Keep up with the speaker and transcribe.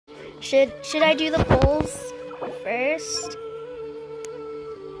Should I do the polls first?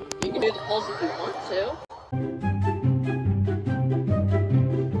 You can do the polls if you want to.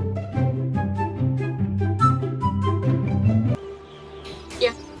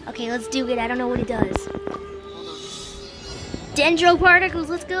 Yeah. Okay, let's do it. I don't know what it does. Dendro particles,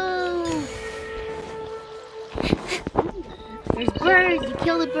 let's go! There's birds, you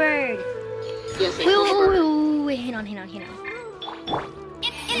kill the bird. Yes, Wait, hang on.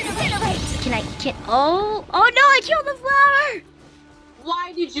 Oh no, I killed the flower!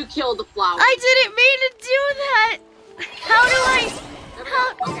 Why did you kill the flower? I didn't mean to do that! How do I?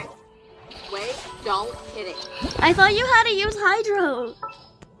 Okay. Wait, don't hit it. I thought you had to use hydro.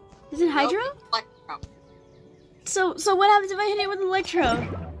 Is it hydro? Nope, electro. So what happens if I hit it with electro?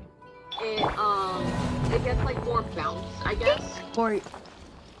 It gets like more bounce, I guess. Or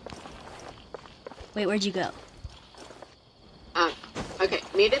wait, where'd you go? Okay,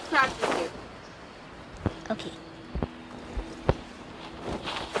 need it practice here. Okay.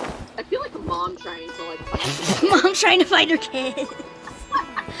 I feel like a mom trying to like find Mom trying to find her kid.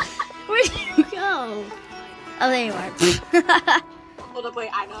 Where'd you go? Oh, there you are. Hold up, wait,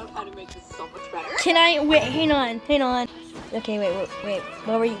 I know how to make this so much better. Can I wait? Hang on. Okay, wait.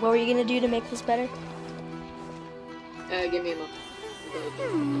 What were you gonna do to make this better? Give me a moment.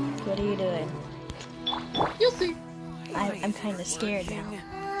 What are you doing? You'll see. I'm kind of scared now.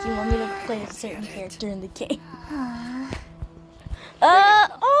 Do you want me to play a certain character in the game?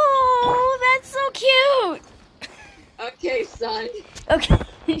 Oh, that's so cute. Okay, son. Okay.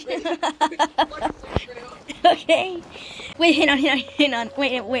 Okay. Wait, hang on.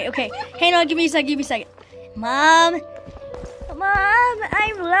 Wait, okay. Hang on, give me a second. Mom,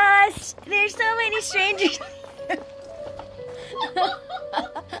 I'm lost. There's so many strangers.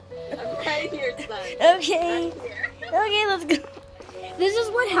 I'm right here, son. Okay. Okay, let's go. This is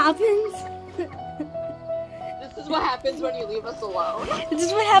what happens. This is what happens when you leave us alone. This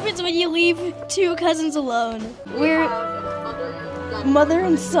is what happens when you leave two cousins alone. We're mother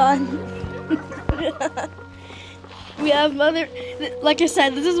and son. We have mother. Like I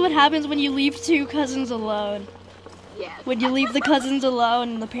said, this is what happens when you leave two cousins alone. Yes. When you leave the cousins alone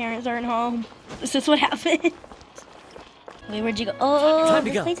and the parents aren't home. This is what happens. Wait, whered you go? Oh,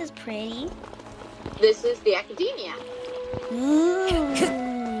 this place is pretty. This is the academia. Ooh.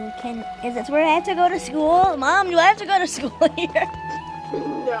 Is this where I have to go to school? Mom, do I have to go to school here?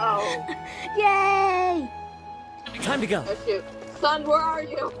 No. Yay! Time to go. Oh shoot. Son, where are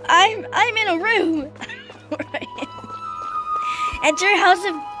you? I'm in a room. Enter House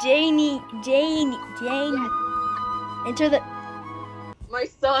of Janie. Yes. Enter the... My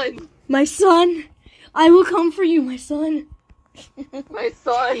son. My son. I will come for you, my son. My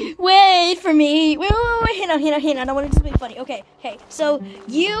son. Wait for me. Wait. Hang on. I want to do something funny. Okay. So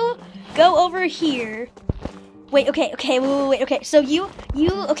you go over here. Wait. Okay. Wait. Okay. So you.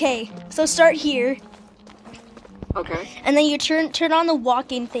 Okay. So start here. Okay. And then you turn on the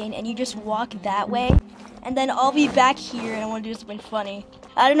walking thing, and you just walk that way. And then I'll be back here, and I want to do something funny.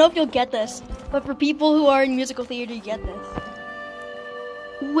 I don't know if you'll get this, but for people who are in musical theater, you get this.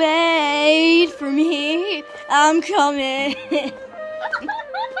 Wait for me. I'm coming.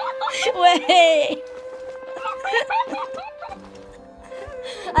 Wait.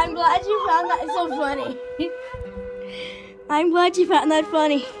 I'm glad you found that so funny. I'm glad you found that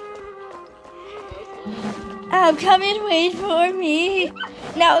funny. I'm coming. Wait for me.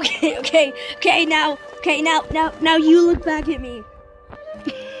 Now, okay. Now you look back at me.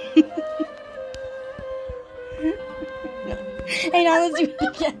 Hang on, let's do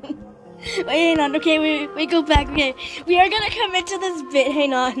it again. Wait, hang on. Okay, wait, go back. Okay, we are gonna commit to this bit.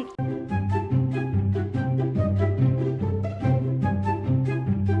 Hang on.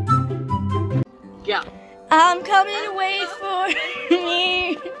 Yeah. I'm coming. Wait for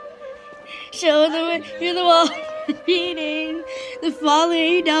me. Show the wall repeating the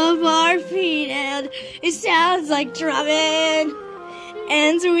falling of our feet, and it sounds like drumming.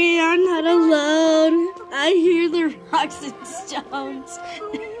 And we are not alone. I hear the rocks and stones.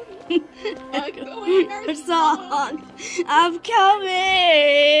 Our song. I'm coming.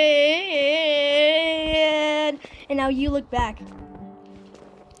 And now you look back.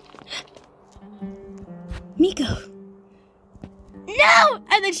 Miko. No!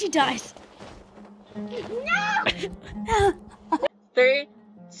 And then she dies. No! 3,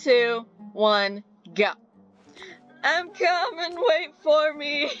 2, 1, go. I'm coming, wait for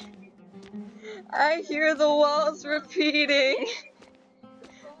me. I hear the walls repeating,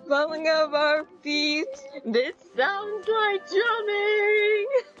 falling of our feet. This sounds like drumming.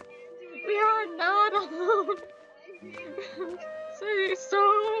 We are not alone. Say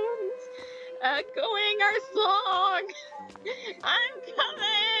stones. echoing our song. I'm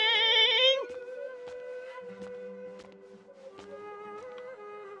coming.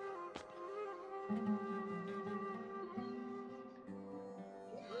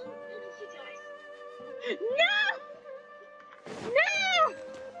 No! No!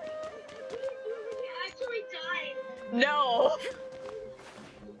 He actually died. No.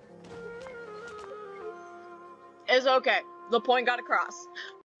 It's okay. The point got across.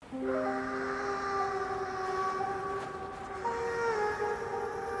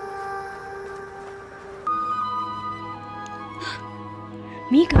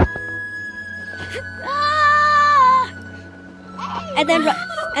 Miko. Ah! And then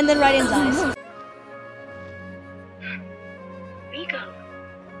Ryan's eyes. Miko.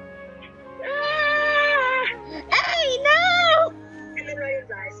 Hey, no! And then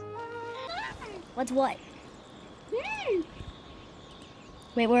Ryan's eyes. What's what?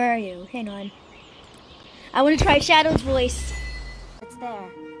 Wait, where are you? Hang on. I want to try Shadow's voice. It's there.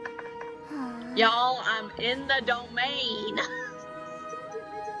 Y'all, I'm in the domain.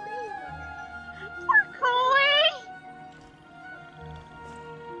 Poor Coley.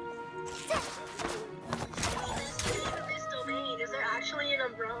 This domain, is there actually an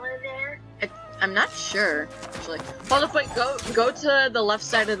umbrella in there? I'm not sure, actually. Hold up, wait, go to the left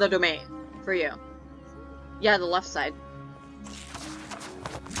side of the domain for you. Yeah, the left side.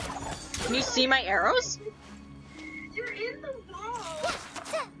 Can you see my arrows? You're in the wall.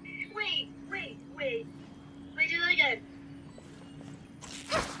 Wait. Wait, do that again.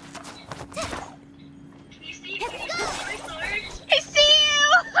 Can you see my sword? I see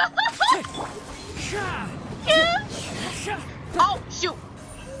you! Oh, shoot!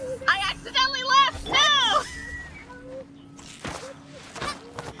 I accidentally left! No!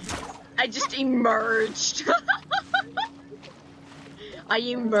 I just emerged. I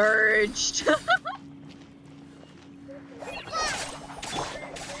emerged. I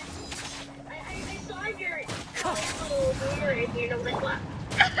saw your little boomerang here and I was like, what?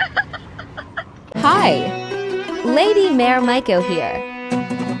 Hi, Lady Mayor Maiko here.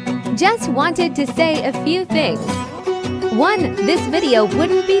 Just wanted to say a few things. One, this video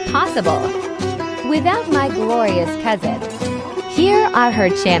wouldn't be possible without my glorious cousin. Here are her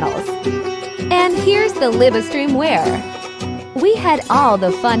channels. And here's the livestream where we had all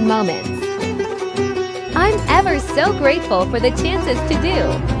the fun moments. I'm ever so grateful for the chances to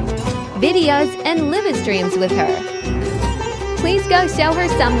do videos and livestreams with her. Please go show her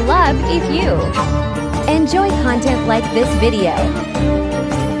some love if you enjoy content like this video.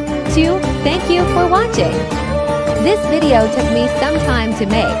 2. Thank you for watching. This video took me some time to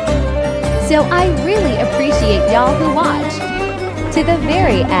make, so I really appreciate y'all who watched to the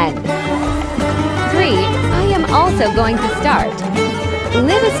very end. 3. I am also going to start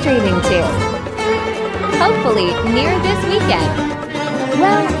live streaming too. Hopefully near this weekend.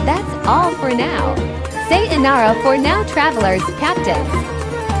 Well, that's all for now. Say Inara for now, travelers, captains,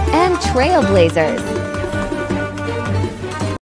 and trailblazers.